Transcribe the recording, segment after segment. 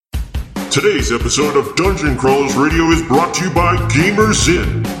Today's episode of Dungeon Crawlers Radio is brought to you by Gamers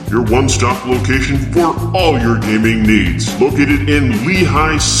Inn, your one-stop location for all your gaming needs. Located in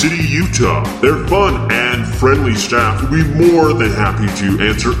Lehigh City, Utah, their fun and friendly staff will be more than happy to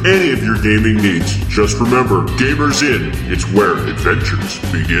answer any of your gaming needs. Just remember, Gamers Inn, it's where adventures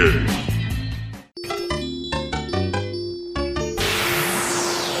begin.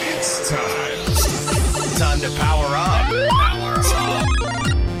 It's time to power up.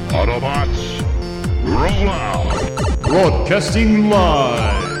 Autobots, roll out! Broadcasting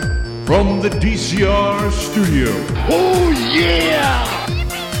live from the DCR studio. Oh yeah!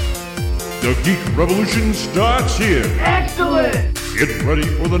 The Geek Revolution starts here. Excellent! Get ready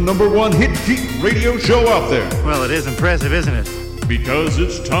for the #1 hit geek radio show out there. Well, it is impressive, isn't it? Because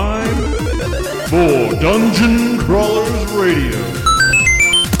it's time for Dungeon Crawlers Radio.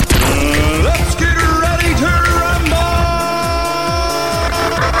 Let's get ready to rumble!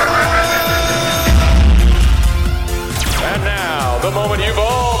 And now, the moment you've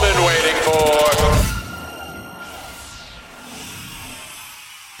all been waiting for.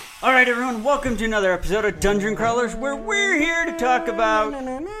 All right, everyone, welcome to another episode of Dungeon Crawlers, where we're here to talk about...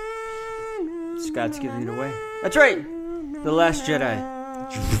 Scott's giving it away. That's right, The Last Jedi.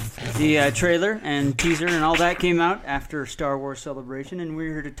 The trailer and teaser and all that came out after Star Wars Celebration, and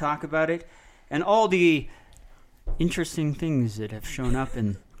we're here to talk about it and all the interesting things that have shown up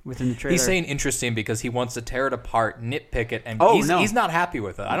within the trailer. He's saying interesting because he wants to tear it apart, nitpick it, and he's not happy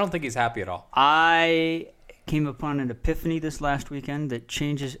with it. I don't think he's happy at all. I came upon an epiphany this last weekend that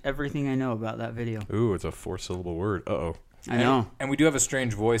changes everything I know about that video. Ooh, it's a 4-syllable word. Uh-oh. I know. And we do have a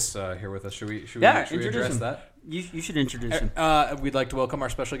strange voice here with us. Should we address that? You should introduce him. We'd like to welcome our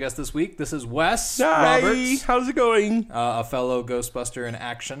special guest this week. This is Wes Hi, Roberts. how's it going? A fellow Ghostbuster in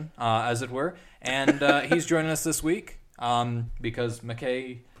action, as it were. And he's joining us this week because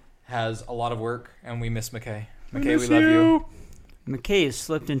McKay has a lot of work, and we miss McKay. McKay, we love you. McKay has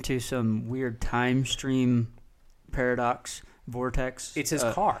slipped into some weird time stream paradox vortex. It's his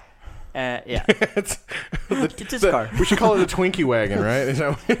car. Yeah. It's his car. We should call it the Twinkie wagon, right? Is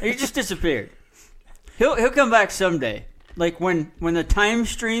that He just disappeared. He'll come back someday. Like when the time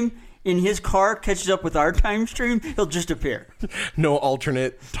stream in his car catches up with our time stream, he'll just appear. No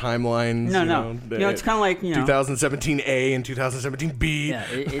alternate timelines. No. It's kind of like 2017A and 2017B. Yeah,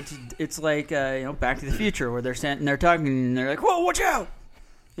 it's like Back to the Future, where they're standing there talking and they're like, "Whoa, watch out!"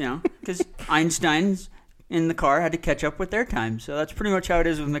 Because Einstein's in the car had to catch up with their time. So that's pretty much how it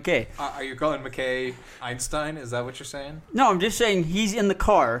is with McKay. Are you calling McKay Einstein? Is that what you're saying? No, I'm just saying he's in the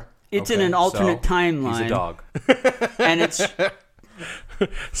car. It's in an alternate timeline. He's a dog. And it's...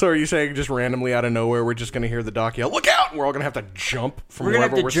 So are you saying just randomly out of nowhere we're just going to hear the doc yell, "Look out!" And we're all going to have to jump from we're gonna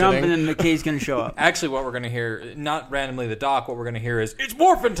wherever have to we're jump sitting? and then McKay's going to show up. Actually, what we're going to hear, not randomly the doc, what we're going to hear is, "It's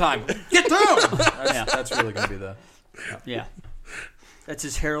morphin' time! Get down!" That's really going to be the... Yeah. That's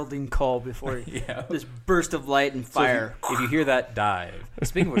his heralding call before this burst of light and fire. So if you hear that, dive.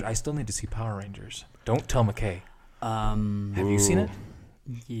 Speaking of which, I still need to see Power Rangers. Don't tell McKay. Have you seen it?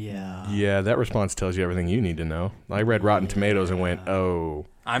 Yeah. Yeah, that response tells you everything you need to know. I read Rotten Tomatoes and went, oh.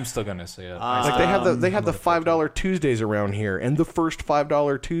 I'm still going to see it. Like they have the $5 Tuesdays around here, and the first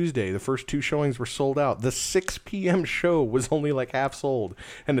 $5 Tuesday, the first 2 showings were sold out. The 6 p.m. show was only like half sold,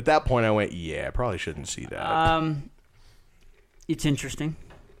 and at that point I went, yeah, I probably shouldn't see that. It's interesting.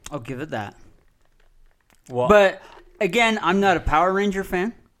 I'll give it that. Well, but again, I'm not a Power Ranger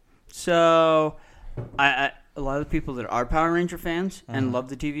fan, so a lot of the people that are Power Ranger fans and love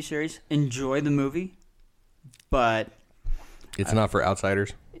the TV series enjoy the movie, but it's not for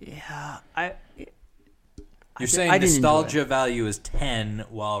outsiders. Yeah, you're saying nostalgia value is 10,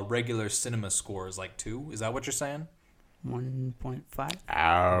 while regular cinema score is like 2. Is that what you're saying? 1.5.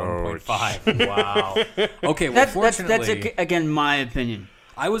 Ouch. 1.5. Wow. Okay. Well, that's again my opinion.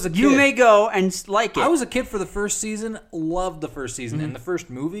 I was a kid. You may go and like it. I was a kid for the first season. Loved the first season and the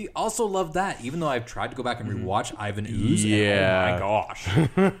first movie. Also loved that. Even though I've tried to go back and rewatch Ivan Ooze. Yeah. And, oh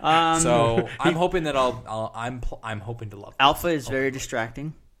my gosh. So I'm hoping that I'm hoping to love it. Alpha is very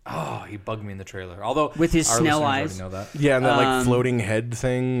distracting. Oh, he bugged me in the trailer. Although with his our Snell listeners eyes. already know that. Yeah, and that like floating head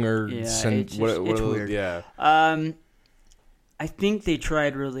thing, or it's weird. Yeah. I think they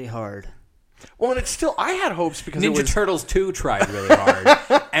tried really hard. Well, and it's still, I had hopes because Ninja Turtles 2 tried really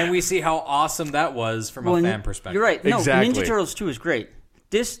hard. And we see how awesome that was from a fan perspective. You're right. No, exactly. Ninja Turtles 2 is great.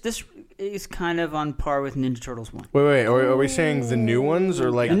 This is kind of on par with Ninja Turtles 1. Wait. Are we saying the new ones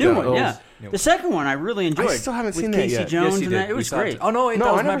or like The new one, old- yeah. The second one I really enjoyed. I still haven't with seen that Casey yet. Jones Yes, you and that. did. It We was saw it. great. Oh no, No, that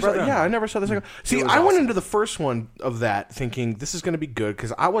I was my never saw. brother. Yeah, I never saw the second. See, was I went awesome. into the first one of that thinking this is going to be good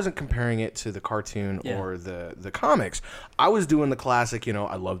because I wasn't comparing it to the cartoon Yeah. or the comics. I was doing the classic.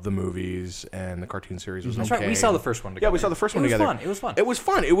 I loved the movies and the cartoon series was That's okay. right. We saw the first one together. Yeah, we saw the first one It was together. fun. It was fun. It was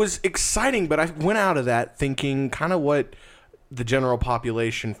fun. It was exciting, but I went out of that thinking kind of what the general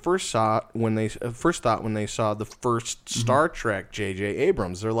population first thought when they saw the first Star Trek J.J.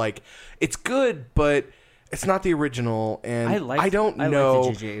 Abrams. They're like, it's good, but it's not the original, and I don't know. I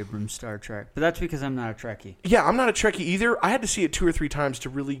like the J.J. Abrams Star Trek, but that's because I'm not a Trekkie. Yeah, I'm not a Trekkie either. I had to see it 2 or 3 times to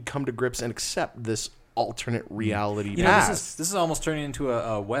really come to grips and accept this alternate reality path. This is almost turning into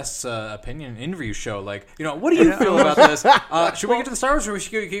a West's opinion interview show. Like, what do you feel about this? Should we get to the Star Wars, or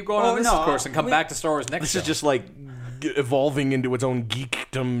should we keep going on this course and come back to Star Wars next? This show? is just like evolving into its own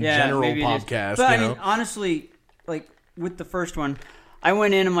geekdom general maybe it is. podcast. But I mean, honestly, like with the first one, I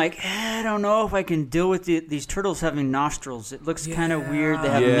went in. I'm like, I don't know if I can deal with these turtles having nostrils. It looks kind of weird. They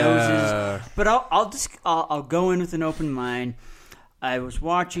have noses. But I'll go in with an open mind. I was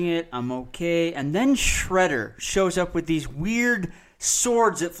watching it. I'm okay. And then Shredder shows up with these weird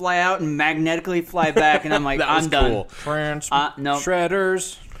swords that fly out and magnetically fly back, and I'm like, I'm done. Cool. No.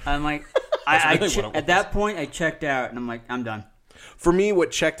 Shredders. I'm like, at that point, I checked out, and I'm like, I'm done. For me,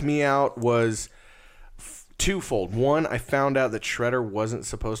 what checked me out was twofold. One, I found out that Shredder wasn't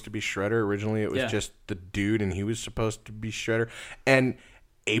supposed to be Shredder. Originally, it was just the dude, and he was supposed to be Shredder. And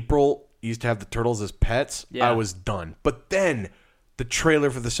April used to have the turtles as pets. Yeah. I was done. But then the trailer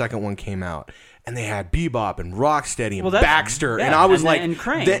for the second one came out, and they had Bebop and Rocksteady and Baxter, and I was like, and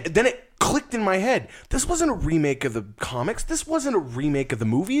Krang. then it clicked in my head. This wasn't a remake of the comics. This wasn't a remake of the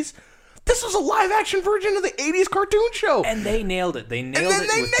movies. This was a live-action version of the 80s cartoon show. And they nailed it. They nailed then it.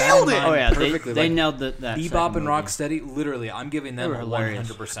 they with nailed that in it. mind Oh, yeah, perfectly. they Like, nailed that Bebop second and movie. Rocksteady, literally, I'm giving them were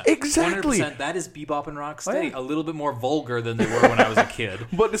hilarious. 100%. Exactly. 100%. That is Bebop and Rocksteady. A little bit more vulgar than they were when I was a kid.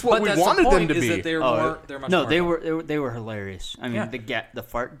 But it's what we that's wanted the them point to is be. That they're more. They're much No, more they were hilarious. I mean, Yeah. the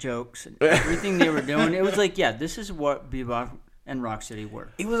fart jokes and everything they were doing. It was like, this is what Bebop and Rocksteady were.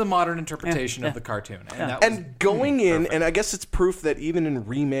 It was a modern interpretation Yeah. of the cartoon, and that was And going in, and I guess it's proof that even in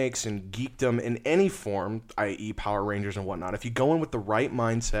remakes and geekdom in any form, i.e. Power Rangers and whatnot, if you go in with the right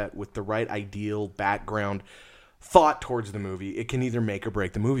mindset, with the right ideal background thought towards the movie, it can either make or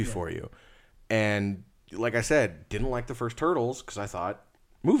break the movie for you. And like I said, didn't like the first Turtles because I thought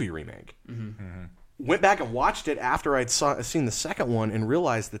movie remake. Went back and watched it after I'd seen the second one and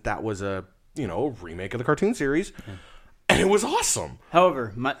realized that was a remake of the cartoon series. And it was awesome.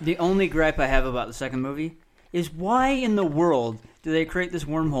 However, the only gripe I have about the second movie is why in the world do they create this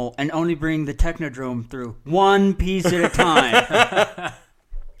wormhole and only bring the Technodrome through one piece at a time?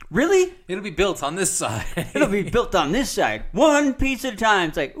 Really? It'll be built on this side. It'll be built on this side, one piece at a time.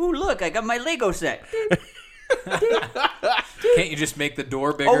 It's like, ooh, look, I got my Lego set. Can't you just make the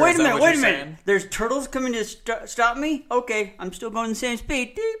door bigger? Oh, wait Is a that minute, what wait a you're minute. saying? There's turtles coming to stop me? Okay, I'm still going the same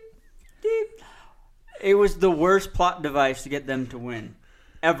speed. Deep, deep. It was the worst plot device to get them to win.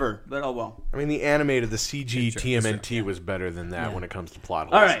 Ever. But oh well. I mean, the animated, the CG TMNT was better than that when it comes to plot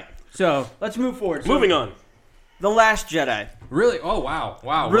holes. All right, so let's move forward. So, Moving on. The Last Jedi. Really? Oh, wow.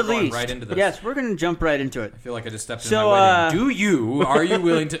 We're going Released. right into this. Yes, we're going to jump right into it. I feel like I just stepped So, in my wedding. Are you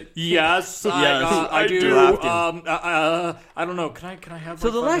willing to? Yes, I do. You have to. I don't know. Can I have? So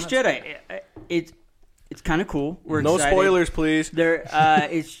like The 5 Last minutes? Jedi, it's kind of cool. We're No excited. spoilers, please. There,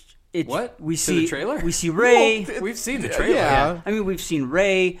 it's What? we To see the trailer? We see Rey. We've seen the trailer. Yeah. I mean, we've seen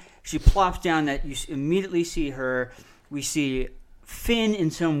Rey. She plops down. That you immediately see her. We see Finn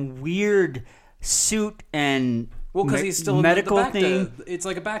in some weird suit and Well, because he's still medical in the thing. It's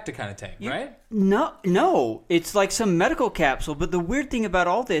like a Bacta kind of tank, right? No, it's like some medical capsule. But the weird thing about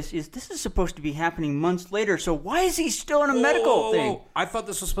all this is supposed to be happening months later. So why is he still in a medical thing? I thought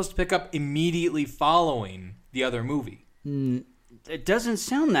this was supposed to pick up immediately following the other movie. It doesn't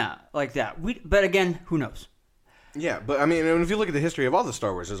sound like that. But again, who knows? Yeah, but I mean, if you look at the history of all the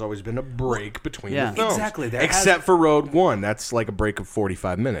Star Wars, there's always been a break between Yeah. the films. Exactly. Except for Rogue One. That's like a break of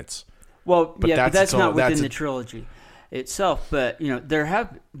 45 minutes. Well, But but that's not within that's the trilogy itself. But there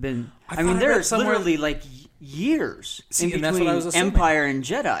have been. I mean, thought I there read are somewhere- literally like years See, in and that's between what I was assuming. Empire and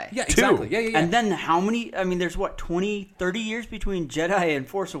Jedi. Yeah, exactly. Yeah. And then how many? I mean, there's 20, 30 years between Jedi and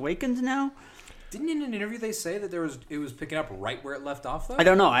Force Awakens now. Didn't in an interview they say that it was picking up right where it left off though? I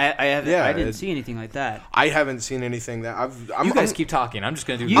don't know. I haven't. Yeah, I didn't it- see anything like that. I haven't seen anything that You guys keep talking. I'm just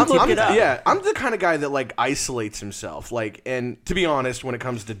gonna do. You look it up. Yeah, I'm the kind of guy that like isolates himself. Like, and to be honest, when it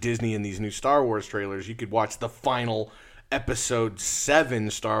comes to Disney and these new Star Wars trailers, you could watch the final Episode 7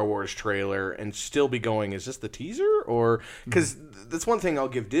 Star Wars trailer and still be going, is this the teaser? Or because that's one thing I'll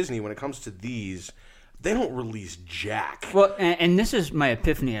give Disney when it comes to these. They don't release jack. Well, and this is my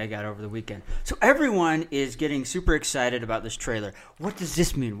epiphany I got over the weekend. So everyone is getting super excited about this trailer. What does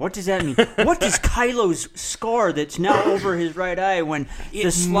this mean? What does that mean? What does Kylo's scar that's now over his right eye when the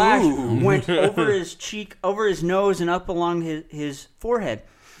slash went over his cheek, over his nose, and up along his forehead?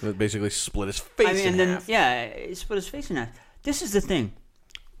 It basically split his face in half. Yeah, it split his face in half. This is the thing.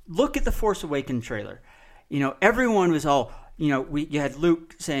 Look at the Force Awakens trailer. Everyone was all, you had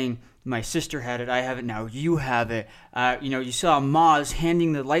Luke saying, my sister had it, I have it now, you have it. You saw Maz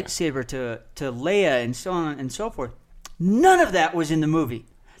handing the lightsaber to Leia and so on and so forth. None of that was in the movie.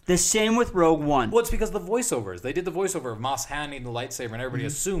 The same with Rogue One. Well, it's because of the voiceovers. They did the voiceover of Maz handing the lightsaber, and everybody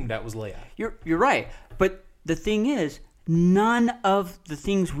assumed that was Leia. You're right. But the thing is, none of the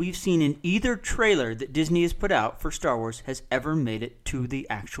things we've seen in either trailer that Disney has put out for Star Wars has ever made it to the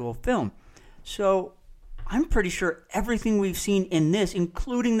actual film. So I'm pretty sure everything we've seen in this,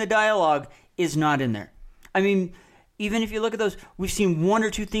 including the dialogue, is not in there. I mean, even if you look at those, we've seen one or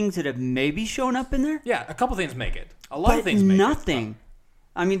two things that have maybe shown up in there. Yeah, a couple things make it. A lot of things make nothing.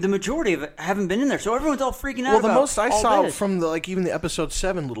 I mean, the majority of it haven't been in there, so everyone's all freaking out. Well, the about most I all saw this. from even the Episode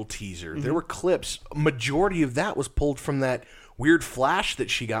 7 little teaser, there were clips. Majority of that was pulled from that weird flash that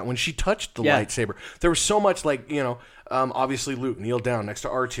she got when she touched the lightsaber. There was so much obviously Luke kneeled down next to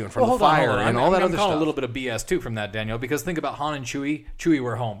R2 in front of the fire and all that other stuff. I'm calling a little bit of BS too from that, Daniel, because think about Han and Chewie. Chewie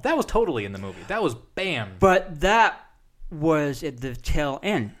were home. That was totally in the movie. That was bam. But that was at the tail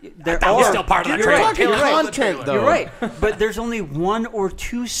end. That was still part of the trailer. You're talking content, though. You're right. But there's only one or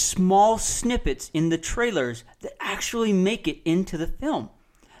two small snippets in the trailers that actually make it into the film.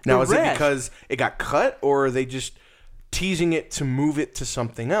 Now, is it because it got cut, or are they just teasing it to move it to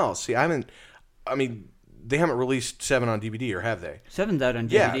something else? See, they haven't released 7 on DVD, or have they? 7's out on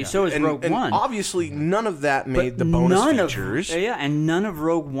DVD, so is Rogue One. And obviously, none of that made the bonus features. And none of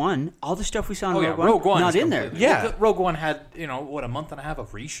Rogue One, all the stuff we saw in Rogue One, not in there. Yeah. Rogue One had, a month and a half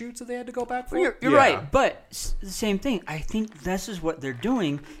of reshoots that they had to go back for? You're right, but the same thing. I think this is what they're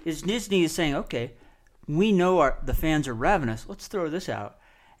doing, is Disney is saying, okay, we know the fans are ravenous, let's throw this out.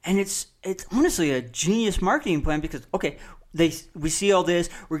 And it's honestly a genius marketing plan because, okay, we see all this,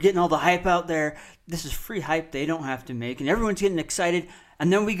 we're getting all the hype out there. This is free hype they don't have to make, and everyone's getting excited.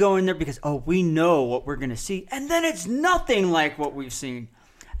 And then we go in there because, we know what we're going to see. And then it's nothing like what we've seen.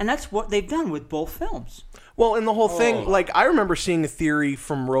 And that's what they've done with both films. Well, and the whole thing, I remember seeing a theory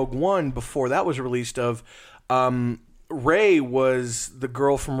from Rogue One before that was released of Rey was the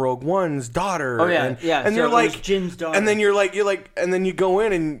girl from Rogue One's daughter. Oh yeah, And so you're like Jin's daughter. And then and then you go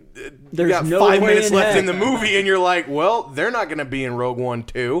in and There's you got no 5 way minutes in left heck. in the movie, and you're like, well, they're not going to be in Rogue One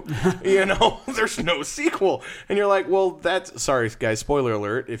 2. There's no sequel, and you're like, well, that's sorry, guys. Spoiler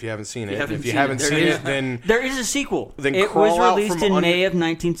alert if you haven't seen it. If you haven't seen it, then there is a sequel. Then it crawl was out released from in May of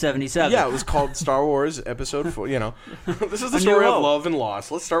 1977. Yeah, it was called Star Wars Episode 4. This is the A New story of Hope. love and loss.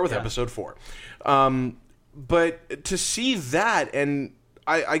 Let's start with Episode 4. But to see that, and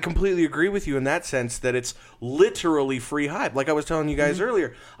I completely agree with you in that sense that it's literally free hype. Like I was telling you guys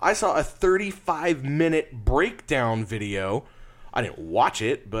earlier, I saw a 35-minute breakdown video. I didn't watch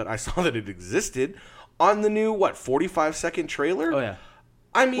it, but I saw that it existed on the new, 45-second trailer? Oh, yeah.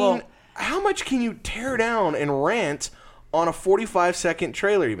 I mean, how much can you tear down and rant on a 45-second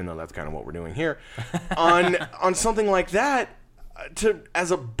trailer, even though that's kind of what we're doing here, on something like that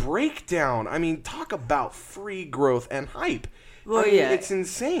as a breakdown? I mean, talk about free growth and hype. Well, it's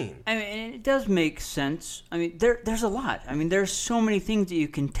insane. I mean, it does make sense. I mean, there's a lot. I mean, there's so many things that you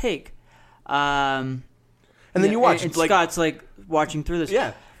can take. And then you watch, and Scott's watching through this.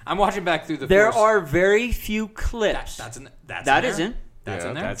 Yeah. I'm watching back through the There Force. are very few clips. That's in there. That isn't. That's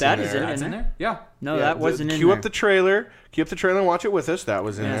in there. that's That in isn't there. That's in in there. there. Yeah. No, that wasn't in Cue there. up the trailer. Cue up the trailer and watch it with us. That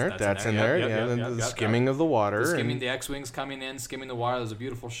was in Yes, there. that's in in there. there. Yep, Yeah, yep, the skimming of the water. Skimming and- the X-Wings coming in, skimming the water. There's a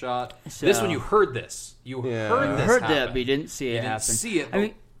beautiful shot. So- This one, you heard this. You Yeah. heard this heard happen. that, but you didn't see it You didn't happen. see it, I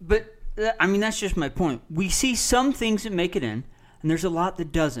mean, but that's just my point. We see some things that make it in, and there's a lot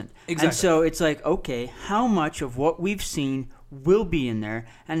that doesn't. Exactly. And so it's like, okay, how much of what we've seen will be in there,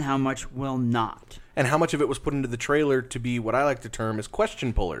 and how much will not? And how much of it was put into the trailer to be what I like to term as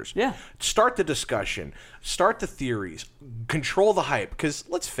question pullers. Yeah. Start the discussion. Start the theories. Control the hype. Because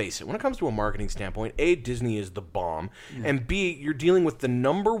let's face it, when it comes to a marketing standpoint, A, Disney is the bomb. Yeah. And B, you're dealing with the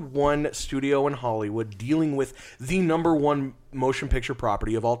 #1 studio in Hollywood, dealing with the #1 motion picture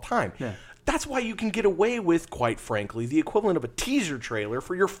property of all time. Yeah. That's why you can get away with, quite frankly, the equivalent of a teaser trailer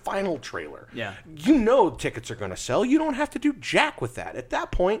for your final trailer. Yeah. You know tickets are going to sell. You don't have to do jack with that. At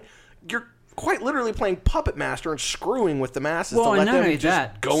that point, you're quite literally playing puppet master and screwing with the masses Well, to let and not them only just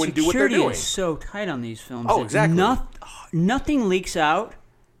that, go and do what they're security doing. is so tight on these films. Oh, that exactly. Nothing leaks out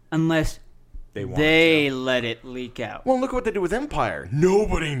unless they let it leak out. Well, look at what they did with Empire.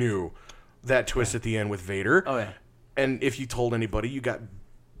 Nobody knew that twist at the end with Vader. Oh, yeah. And if you told anybody, you got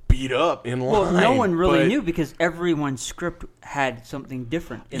beat up in line. Well, no one really but- knew because everyone's script had something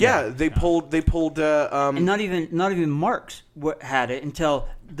different. Yeah, they pulled. And not even Marks had it until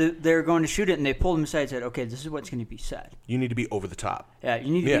they were going to shoot it, and they pulled him aside and said, "Okay, this is what's going to be said. You need to be over the top. Yeah,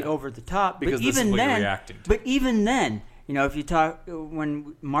 you need to be over the top." Because but this is even what you're then, reacting to. but even then, you know, if you talk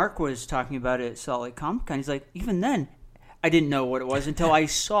when Mark was talking about it at Salt Lake Comic Con, he's like, even then, I didn't know what it was until I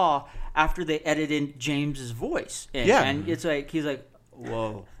saw after they edited in James's voice. Yeah. And it's like he's like,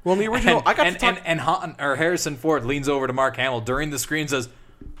 whoa. Well, in the original, I got to talk. And Harrison Ford leans over to Mark Hamill during the screen and says,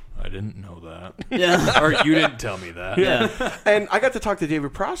 I didn't know that. Yeah. Or you didn't tell me that. Yeah. And I got to talk to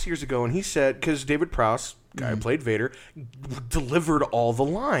David Prowse years ago, and he said, because David Prowse, guy who played Vader, delivered all the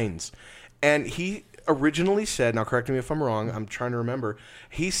lines. And he originally said, now correct me if I'm wrong, I'm trying to remember,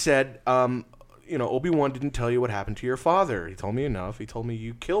 he said, Obi-Wan didn't tell you what happened to your father. He told me enough. He told me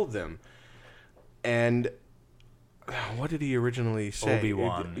you killed them. And what did he originally say?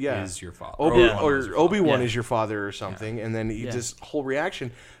 Obi-Wan is your father. Obi-Wan is your father or something. Yeah. And then this whole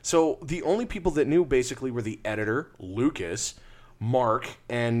reaction. So the only people that knew basically were the editor, Lucas, Mark,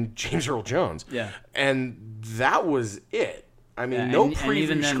 and James Earl Jones. Yeah. And that was it. I mean, and preview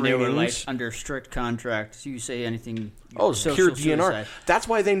even then screenings. they were like under strict contract. So you say anything. Oh, social pure DNR. suicide. That's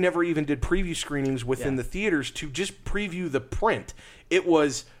why they never even did preview screenings within the theaters to just preview the print. It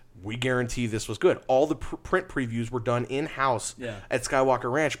was, we guarantee this was good. All the print previews were done in-house at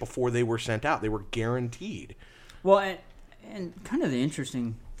Skywalker Ranch before they were sent out. They were guaranteed. Well, and kind of the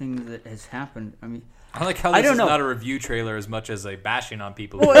interesting thing that has happened, I mean, I like how this is not a review trailer as much as a bashing on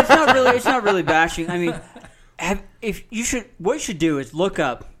people. Well, it's not really bashing. I mean, what you should do is look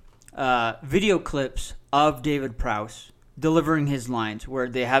up video clips of David Prowse delivering his lines where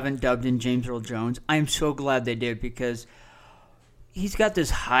they haven't dubbed in James Earl Jones. I'm so glad they did because he's got this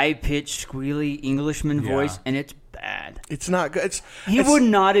high-pitched, squealy Englishman voice, and it's bad. It's not good. He would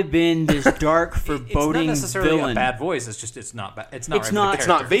not have been this dark, foreboding it's not necessarily villain. a bad voice. It's just it's not bad. It's not. It's right not. For the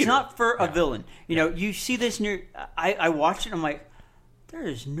character. It's not for a villain. You know, you see this near. I watched it. And I'm like, there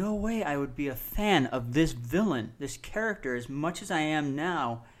is no way I would be a fan of this villain, this character, as much as I am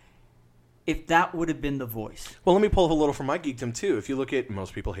now, if that would have been the voice. Well, let me pull a little from my geekdom, too. If you look at,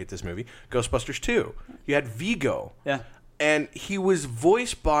 most people hate this movie, Ghostbusters 2. You had Vigo. Yeah. And he was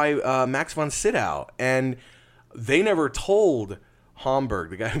voiced by Max von Sydow. And they never told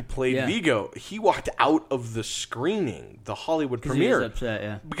Homburg, the guy who played Vigo, he walked out of the screening, the Hollywood premiere. He was upset,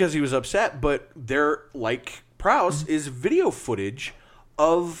 yeah. Because he was upset. But there, like Prowse, is video footage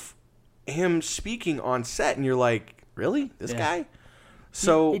of him speaking on set, and you're like, really, this guy?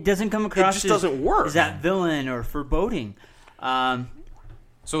 So it doesn't come across. It just doesn't work. As that villain or foreboding.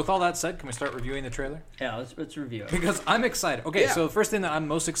 So with all that said, can we start reviewing the trailer? Yeah, let's review it. Because I'm excited. Okay, so the first thing that I'm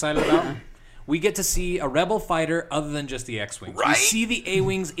most excited about, we get to see a Rebel fighter other than just the X-Wings. Right? We see the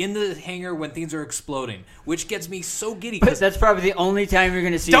A-Wings in the hangar when things are exploding, which gets me so giddy. But that's probably the only time you're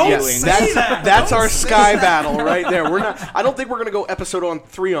going to see Don't A-Wings. say That's our sky battle right there. We're not. I don't think we're going to go episode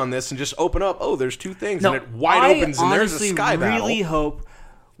 3 on this and just open up. Oh, there's 2 things, and it wide opens, and there's a sky battle. I really hope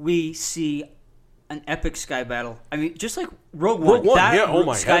we see an epic sky battle. I mean, just like Rogue One. That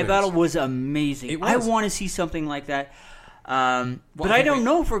sky heavens. battle was amazing. It was. I want to see something like that. But I don't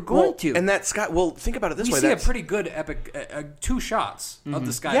know if we're going to. And that sky. Well, think about it this we way. see a pretty good epic 2 shots of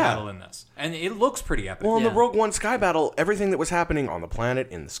the sky battle in this, and it looks pretty epic. Well, in the Rogue One sky battle, everything that was happening on the planet,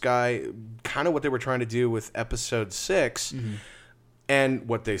 in the sky, kind of what they were trying to do with Episode 6, and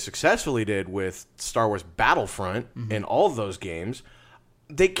what they successfully did with Star Wars Battlefront and all of those games.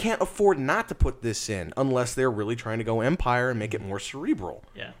 They can't afford not to put this in unless they're really trying to go Empire and make it more cerebral.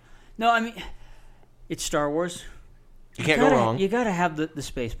 Yeah. No, I mean, it's Star Wars. You can't go wrong. You got to have the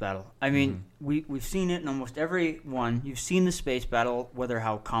space battle. I mean, we've seen it in almost every one. You've seen the space battle, whether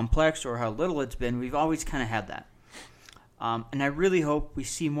how complex or how little it's been. We've always kind of had that. And I really hope we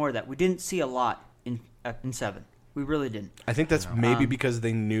see more of that. We didn't see a lot in 7. We really didn't. I think that's maybe because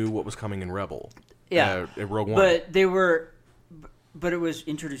they knew what was coming in Rebel. Yeah. At Rogue One. But they were... But it was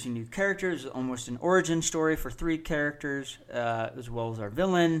introducing new characters, almost an origin story for 3 characters, as well as our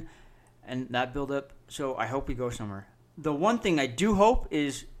villain, and that build up. So I hope we go somewhere. The one thing I do hope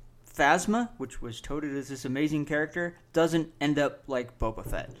is Phasma, which was touted as this amazing character, doesn't end up like Boba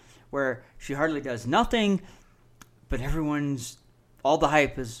Fett, where she hardly does nothing, but all the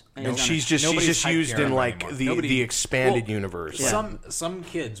hype is. And she's just used in like the expanded universe. Yeah. Some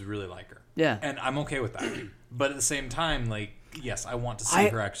kids really like her. Yeah. And I'm okay with that. But at the same time, like, yes, I want to see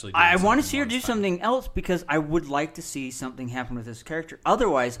her actually do I want to something see her more do inspiring. something else because I would like to see something happen with this character.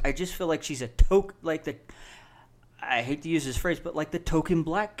 Otherwise, I just feel like she's I hate to use this phrase, but like the token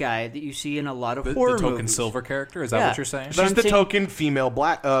black guy that you see in a lot of horror The token movies. silver character? Is that Yeah. what you're saying? But She's I'm the saying- token female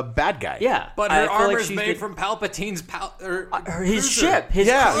bad guy. Yeah. But I her feel like armor's she's made the- from Palpatine's his ship, his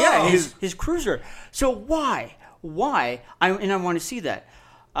Yeah. his cruiser. So why? I want to see that.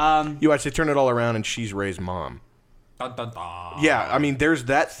 You actually turn it all around, and she's Rey's mom. Dun, dun, dun. Yeah, I mean, there's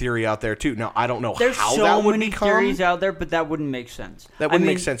that theory out there too. Now, I don't know There's how so that would many become. theories out there, but that wouldn't make sense. That wouldn't I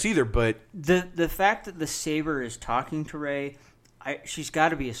mean, make sense either. But The fact that the saber is talking to Rey, she's got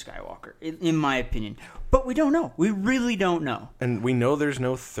to be a Skywalker, in my opinion. But we don't know. We really don't know. and we know there's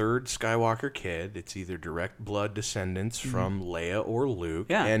no third Skywalker kid. It's either direct blood descendants from Leia or Luke.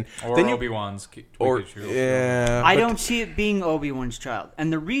 Yeah. and Or then Obi-Wan's or yeah. I but- don't see it being Obi-Wan's child.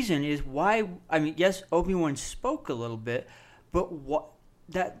 And the reason is why, I mean, yes, Obi-Wan spoke a little bit, but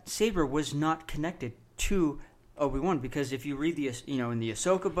that saber was not connected to Obi-Wan, because if you read in the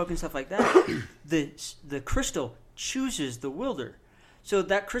Ahsoka book and stuff like that, the crystal chooses the wielder. So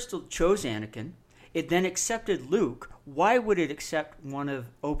that crystal chose Anakin. It then accepted Luke. Why would it accept one of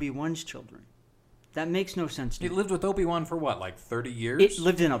Obi-Wan's children? That makes no sense to It me. lived with Obi-Wan for what, like 30 years? It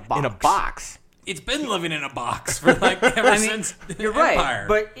lived in a box. in a box. It's been living in a box for like ever since You're Empire. right,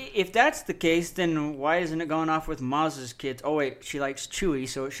 but if that's the case, then why isn't it going off with Maz's kids? Oh wait, she likes Chewie,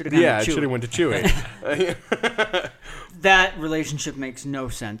 so it should have gone Yeah, it to Chewie. should have went to Chewie. That relationship makes no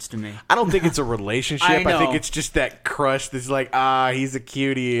sense to me. I don't think it's a relationship. I I think know. it's just that crush that's like, he's a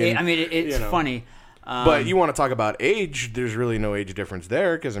cutie. And, I mean, it's you know. funny. But you want to talk about age? There's really no age difference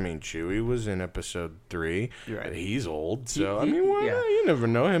there because I mean, Chewie was in Episode 3. You're right. He's old, so I He- mean, why yeah. not? You never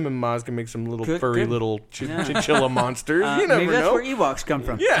know. Him and Maz can make some little Good- furry good. little chinchilla monsters. You never maybe that's know. where Ewoks come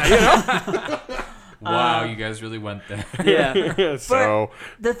from. Yeah, you know. wow, you guys really went there. Yeah. So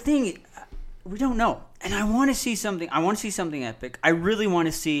But the thing, we don't know, and I want to see something. I want to see something epic. I really want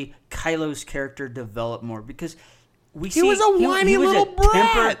to see Kylo's character develop more because he was a whiny little brat.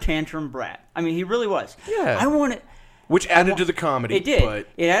 temper tantrum brat. I mean, he really was. Yeah. I want to. which added to the comedy. It did. But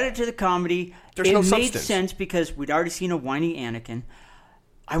It added to the comedy. There's it no made substance. sense because we'd already seen a whiny Anakin.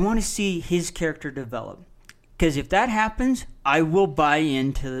 I want to see his character develop. Because if that happens, I will buy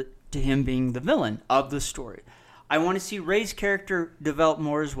into him being the villain of the story. I want to see Rey's character develop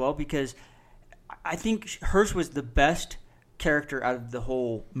more as well because I think hers was the best character out of the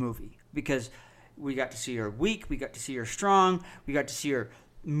whole movie. Because we got to see her weak, we got to see her strong, we got to see her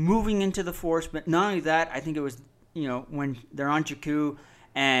moving into the Force. But not only that, I think it was, when they're on Jakku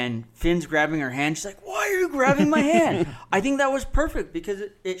and Finn's grabbing her hand, she's like, "Why are you grabbing my hand?" I think that was perfect because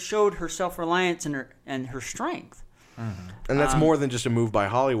it showed her self-reliance and her strength. and that's more than just a move by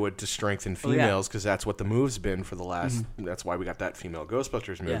Hollywood to strengthen Oh, yeah. females because that's what the move's been for the last. That's why we got that female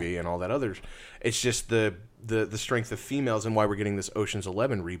Ghostbusters movie and all that others. It's just the strength of females and why we're getting this Ocean's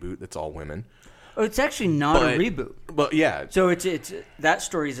 11 reboot that's all women. Oh, it's actually not a reboot. But yeah, So it's that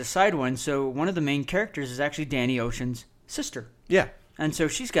story is a side one. So one of the main characters is actually Danny Ocean's sister. yeah. And so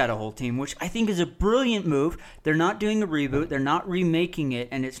she's got a whole team, which I think is a brilliant move. They're not doing a reboot. They're not remaking it,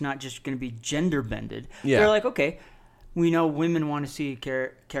 and it's not just going to be gender bended. Yeah. They're like, okay, we know women want to see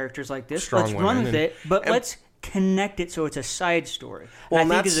characters like this. Strong Let's run women with and- it, but and- let's connect it so it's a side story. Well,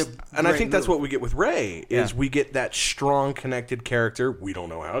 and I think that's what we get with Rey is Yeah. we get that strong connected character. We don't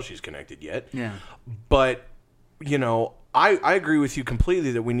know how she's connected yet. Yeah. But I agree with you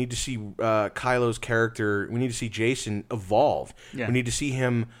completely that we need to see Kylo's character. We need to see Jason evolve. Yeah. We need to see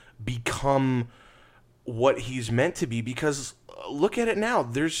him become what he's meant to be because look at it now.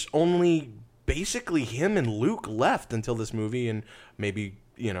 There's only basically him and Luke left until this movie, and maybe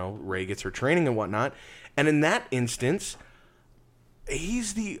Rey gets her training and whatnot. And in that instance,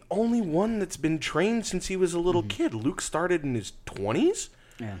 he's the only one that's been trained since he was a little kid. Luke started in his 20s.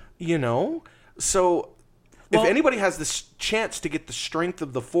 Yeah. So Well- if anybody has this chance to get the strength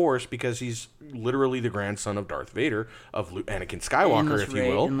of the Force because he's literally the grandson of Darth Vader, of Anakin Skywalker, Unless if Rey,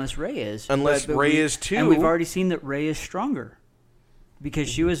 you will. Unless Rey is. Unless Rey is too. And we've already seen that Rey is stronger because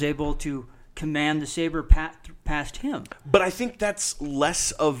she was able to command the saber past him. But I think that's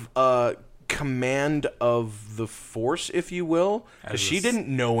less of a command of the Force, if you will, because she didn't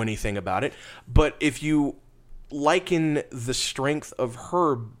know anything about it. But if you liken the strength of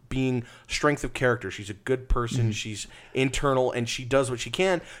her being strength of character, she's a good person, she's internal, and she does what she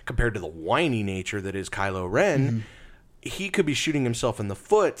can, compared to the whiny nature that is Kylo Ren, he could be shooting himself in the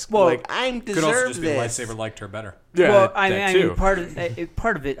foot. Well, like, I Could deserve also just be the this. lightsaber liked her better. Yeah, Well, I that mean, too. part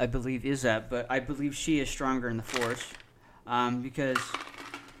of it, I believe, is that, but I believe she is stronger in the Force because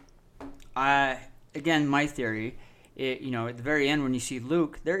Again, my theory, at the very end when you see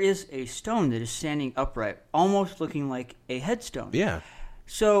Luke, there is a stone that is standing upright, almost looking like a headstone. Yeah.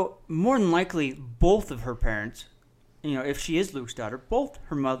 So more than likely, both of her parents, if she is Luke's daughter, both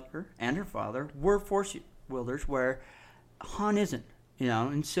her mother and her father were Force wielders, where Han isn't.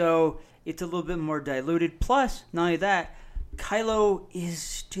 And so it's a little bit more diluted. Plus, not only that, Kylo is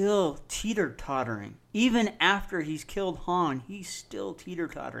still teeter-tottering. Even after he's killed Han, he's still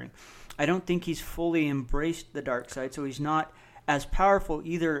teeter-tottering. I don't think he's fully embraced the dark side, so he's not as powerful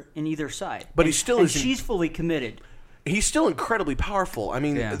in either side. But he still and isn't. She's fully committed. He's still incredibly powerful. I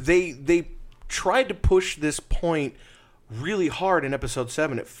mean, they tried to push this point really hard in Episode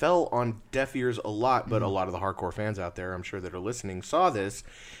 7. It fell on deaf ears a lot, but a lot of the hardcore fans out there, I'm sure that are listening, saw this,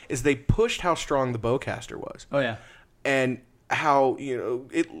 is they pushed how strong the bowcaster was. Oh, yeah. And how, we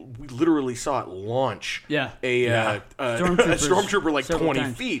literally saw it launch a stormtrooper like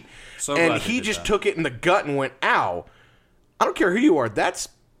 20 feet. So and he just took it in the gut and went, ow. I don't care who you are.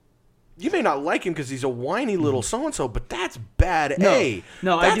 You may not like him because he's a whiny little so-and-so, but that's bad A.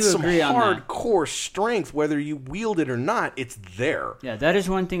 No, I do agree on that. That's some hardcore strength, whether you wield it or not, it's there. Yeah, that is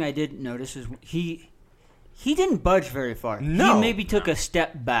one thing I did notice is he didn't budge very far. No. He maybe took a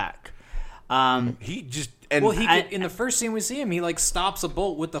step back. He just... And in the first scene we see him, he stops a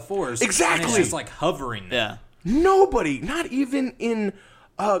bolt with the Force. Exactly. And it's just hovering there. Yeah. Nobody, not even in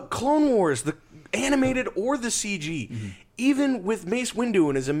Clone Wars, the animated or the CG, even with Mace Windu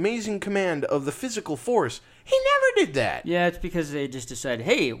and his amazing command of the physical force, he never did that. Yeah, it's because they just decided,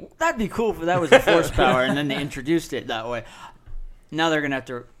 hey, that'd be cool if that was a Force power, and then they introduced it that way. Now they're going to have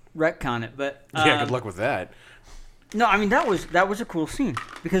to retcon it, but... yeah, good luck with that. No, I mean, that was a cool scene,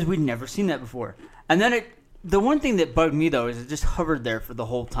 because we'd never seen that before. And then the one thing that bugged me, though, is it just hovered there for the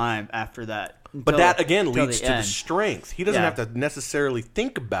whole time after that. But that, again, leads to the strength. He doesn't have to necessarily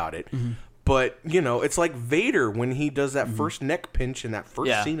think about it. But, it's like Vader when he does that first neck pinch in that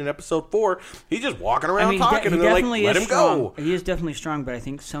first scene in Episode 4. He's just walking around talking, and they're like, let him go. He is definitely strong, but I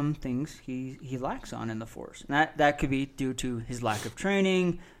think some things he lacks on in the Force. And that could be due to his lack of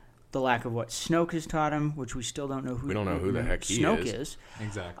training, the lack of what Snoke has taught him, which we still don't know who. We don't know who the heck Snoke is.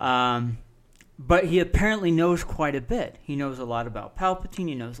 Exactly. But he apparently knows quite a bit. He knows a lot about Palpatine.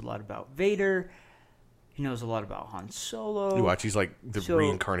 He knows a lot about Vader. He knows a lot about Han Solo. You watch, he's like the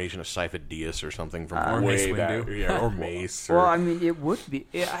reincarnation of Sifo Dyas or something from Mace way back. Windu. Yeah, or Mace. Well, I mean, it would be.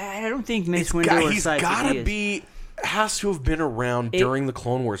 I don't think Mace Windu or he's Sifo got to Dyas. has to have been around during the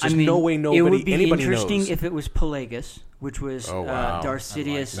Clone Wars. There's I mean, no way it would be anybody interesting knows. if it was Pelagus, which was Darth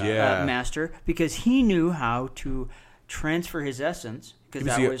Sidious' that. master, because he knew how to transfer his essence, because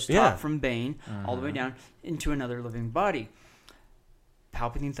that was taught from Bane all the way down into another living body.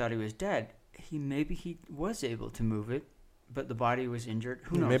 Palpatine thought he was dead. Maybe he was able to move it, but the body was injured.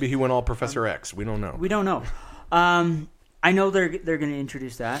 Who knows? Maybe he went all Professor X. We don't know. We don't know. I know they're going to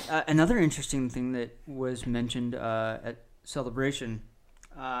introduce that. Another interesting thing that was mentioned at Celebration,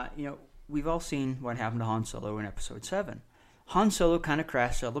 we've all seen what happened to Han Solo in Episode 7. Han Solo kind of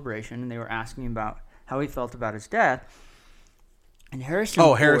crashed Celebration, and they were asking him about how he felt about his death. And Harrison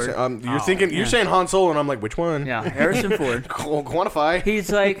Ford... Harrison. You're saying Han Solo, and I'm like, which one? Yeah, Harrison Ford. Quantify.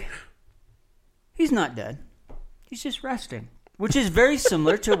 He's like, he's not dead. He's just resting. Which is very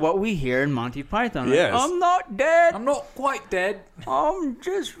similar to what we hear in Monty Python. Like, Yes. I'm not dead. I'm not quite dead. I'm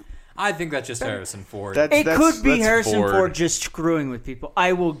just... I think that's just Harrison Ford. It could be Harrison Ford just screwing with people.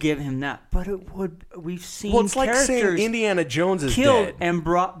 I will give him that. But it would... We've seen Well, it's like saying characters Indiana Jones is killed dead. and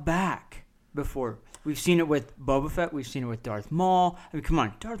brought back before. We've seen it with Boba Fett. We've seen it with Darth Maul. I mean, come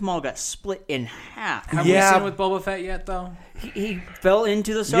on. Darth Maul got split in half. Have we seen it with Boba Fett yet, though? He fell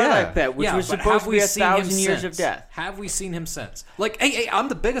into the Sarlacc pit, which was supposed to be 1,000 years of death. Have we seen him since? Like, hey, I'm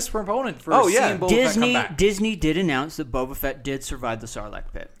the biggest proponent for seeing Boba Fett come back. Disney did announce that Boba Fett did survive the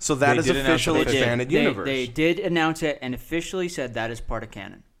Sarlacc pit. So that is official expanded universe. They did announce it and officially said that is part of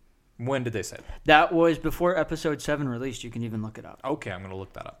canon. When did they say that? That was before Episode 7 released. You can even look it up. Okay, I'm going to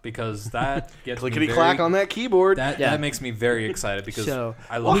look that up because that gets me Clickety-clack on that keyboard. That makes me very excited because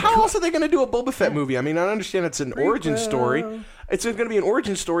I love how else are they going to do a Boba Fett movie? I mean, I understand it's an origin story. It's going to be an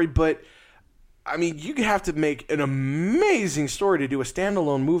origin story, but I mean, you have to make an amazing story to do a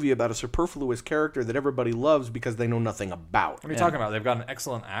standalone movie about a superfluous character that everybody loves because they know nothing about. What are you talking about? They've got an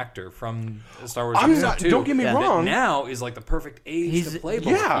excellent actor from Star Wars I'm Episode not, 2. don't get me wrong. That now is like the perfect age to play Boba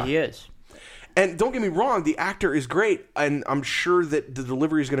Fett. Yeah. He is. And don't get me wrong, the actor is great, and I'm sure that the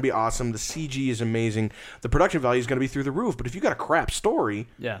delivery is going to be awesome. The CG is amazing. The production value is going to be through the roof. But if you got a crap story,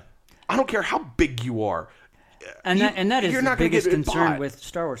 I don't care how big you are. And that is you're the not gonna biggest get concern bought. with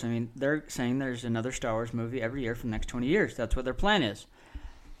Star Wars. I mean, they're saying there's another Star Wars movie every year for the next 20 years. That's what their plan is.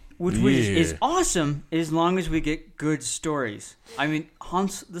 which is awesome as long as we get good stories. I mean,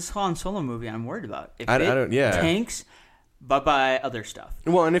 this Han Solo movie, I'm worried about. If tanks, bye-bye other stuff.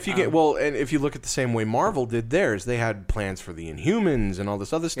 Well, and if you and if you look at the same way Marvel did theirs, they had plans for the Inhumans and all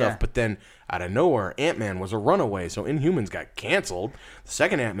this other stuff, but then out of nowhere, Ant-Man was a runaway, so Inhumans got canceled. The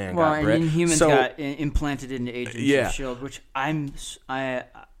second Ant-Man got and Inhumans got implanted into Agents of S.H.I.E.L.D., which I'm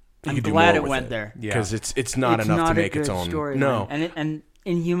glad it went there. Because it's not enough to make its own story. No. And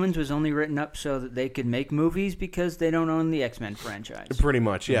Inhumans was only written up so that they could make movies because they don't own the X-Men franchise. Pretty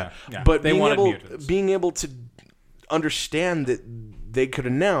much, yeah. But being able to understand that they could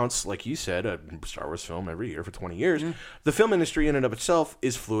announce, like you said, a Star Wars film every year for 20 years. The film industry in and of itself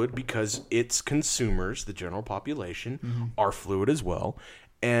is fluid because its consumers, the general population, are fluid as well.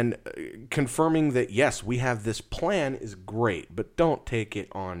 And confirming that, yes, we have this plan is great, but don't take it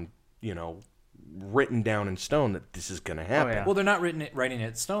on, written down in stone that this is going to happen. Oh, yeah. Well, they're not writing it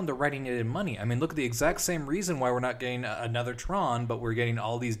in stone. They're writing it in money. I mean, look at the exact same reason why we're not getting another Tron, but we're getting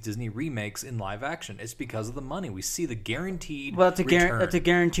all these Disney remakes in live action. It's because of the money. We see the guaranteed return. That's a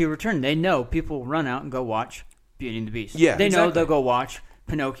guaranteed return. They know people will run out and go watch Beauty and the Beast. Yeah, they know they'll go watch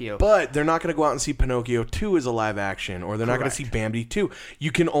Pinocchio. But they're not going to go out and see Pinocchio 2 as a live action, or they're not going to see Bambi 2. You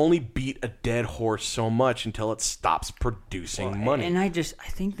can only beat a dead horse so much until it stops producing money. And I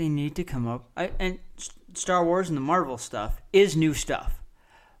think they need to come up. And Star Wars and the Marvel stuff is new stuff.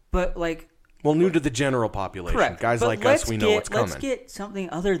 But new to the general population. Correct. Guys like us, we know what's coming. Let's get something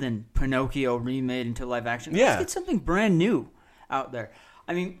other than Pinocchio remade into live action. Yeah. Let's get something brand new out there.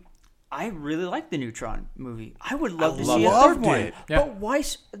 I mean, I really like the new Tron movie. I would love to see a third one. Yeah. But why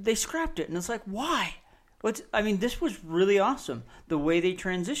they scrapped it? And it's like, why? This was really awesome. The way they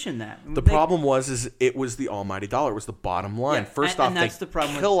transitioned that. The problem was it was the almighty dollar. It was the bottom line. Yeah, First off, that's they the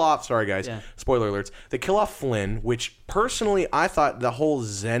problem kill off. Sorry, guys. Yeah. Spoiler alerts. They kill off Flynn, which personally I thought the whole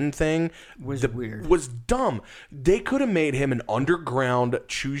Zen thing was weird. Was dumb. They could have made him an underground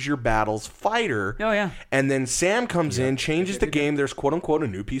choose your battles fighter. Oh yeah. And then Sam comes in, changes the game. There's quote unquote a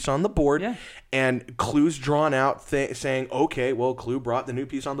new piece on the board. Yeah. And Clue's drawn out saying, okay, well, Clue brought the new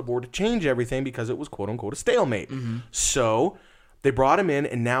piece on the board to change everything because it was quote unquote a stalemate. So they brought him in,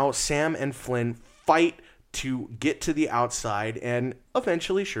 and now Sam and Flynn fight to get to the outside, and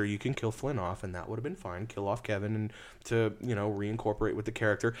eventually, sure, you can kill Flynn off, and that would have been fine. Kill off Kevin and to, reincorporate with the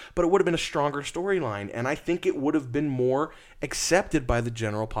character. But it would have been a stronger storyline, and I think it would have been more accepted by the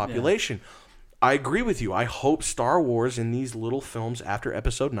general population. Yeah. I agree with you. I hope Star Wars in these little films after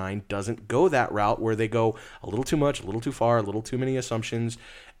Episode 9 doesn't go that route where they go a little too much, a little too far, a little too many assumptions,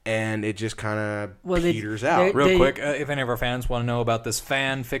 and it just kind of peters out. Real quick, if any of our fans want to know about this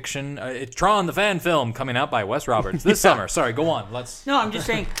fan fiction, it's Tron the fan film coming out by Wes Roberts this summer. Sorry, go on. No, I'm just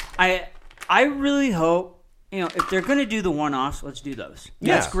saying, I really hope, if they're going to do the one-offs, let's do those.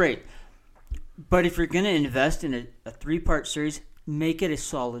 Yeah. That's great. But if you're going to invest in a 3-part series, make it a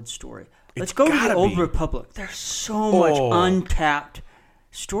solid story. Let's go to the Old Republic. There's so much untapped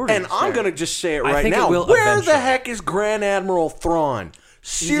stories. And I'm going to just say it right now. Where the heck is Grand Admiral Thrawn?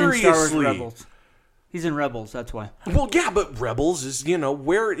 Seriously. He's in Star Wars Rebels. He's in Rebels, that's why. Well, yeah, but Rebels is,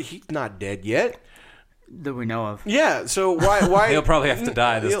 where he's not dead yet. That we know of. Yeah, so why he'll probably have to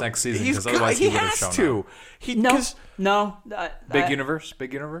die this next season because otherwise he would have shown up. No. Big universe?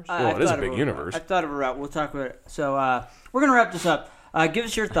 Well, it is a big universe. I thought of a route. We'll talk about it. So we're going to wrap this up. Give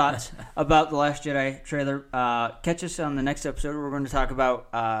us your thoughts about The Last Jedi trailer. Catch us on the next episode. We're going to talk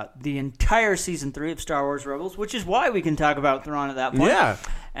about the entire Season 3 of Star Wars Rebels, which is why we can talk about Thrawn at that point. Yeah.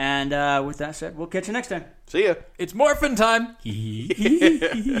 And with that said, we'll catch you next time. See ya. It's morphin' time.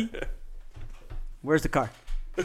 Where's the car?